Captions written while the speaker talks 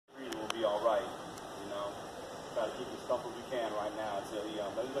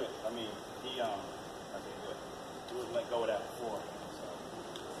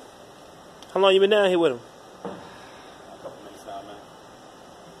How long you been down here with him? A couple minutes now, man.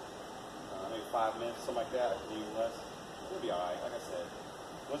 Maybe 5 minutes, something like that, even less. We'll be alright, like I said.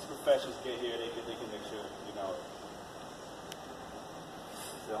 Once professionals get here, they can make sure, you know.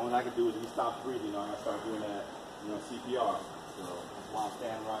 The only thing I can do is if he stops breathing, you know, I start doing that, you know, CPR. So that's why I'm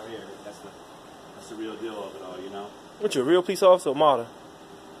standing right here. That's the real deal of it all, you know. What, you a real police officer or martyr?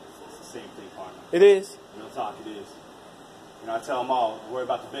 It's the same thing, partner. It is? Real talk, it is. You know, I tell them all, worry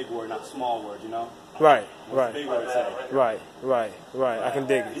about the big word, not the small word, you know? Right, What's right. the big word say? Right. I can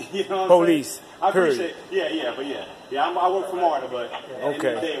dig it. You know what I'm Police, saying? I appreciate it. Yeah, I work for Marta, but at the end of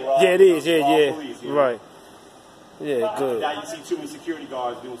the day, we're all, it is, all police, you know? Right. Yeah, good. Now you see too many security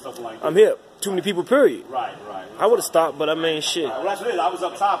guards doing something like that. I'm hip. Too many people, period. Right. I would have stopped, but I mean, shit. Well, that's what it is. I was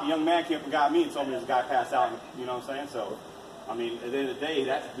up top. A young man came up and got me and told me this guy passed out. You know what I'm saying? So, I mean, at the end of the day,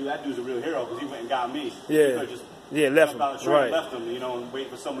 that dude's a real hero because he went and got me. Yeah. Left him. Right. Left him, you know, and waiting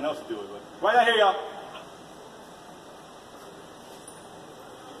for someone else to do it. But right out here, y'all.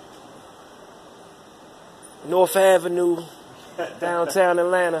 North Avenue, downtown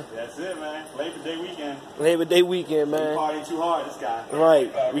Atlanta. That's it, man. Labor Day weekend, man. He partying too hard, this guy.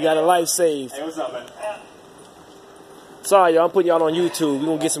 Right. We got a life saved. Hey, what's up, man? Sorry, y'all. I'm putting y'all on YouTube. We're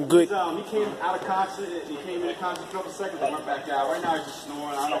going to get some good... He came out of conscious. He came in conscious for a couple seconds and went back out. Right now, he's just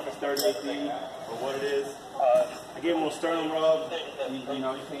snoring. I don't know if it's 38D or what it is. I gave him a little sternum rub. You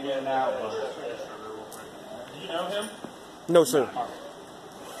know, he came in and out. But... Do you know him? No, sir. So,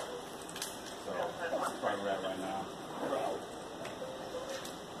 that's where we're at right now.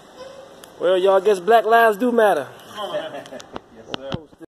 Well, y'all, I guess Black Lives do matter.